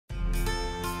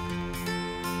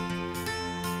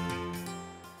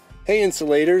Hey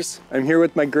Insulators, I'm here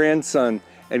with my grandson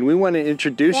and we want to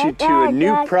introduce you to a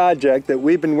new project that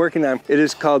we've been working on. It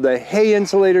is called the Hey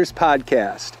Insulators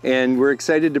podcast, and we're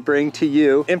excited to bring to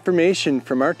you information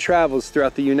from our travels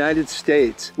throughout the United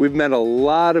States. We've met a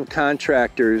lot of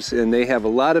contractors and they have a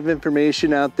lot of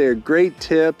information out there, great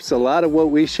tips. A lot of what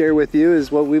we share with you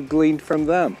is what we've gleaned from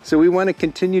them. So we want to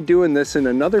continue doing this in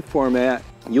another format.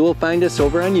 You will find us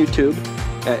over on YouTube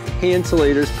at Hey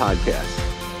Insulators Podcast.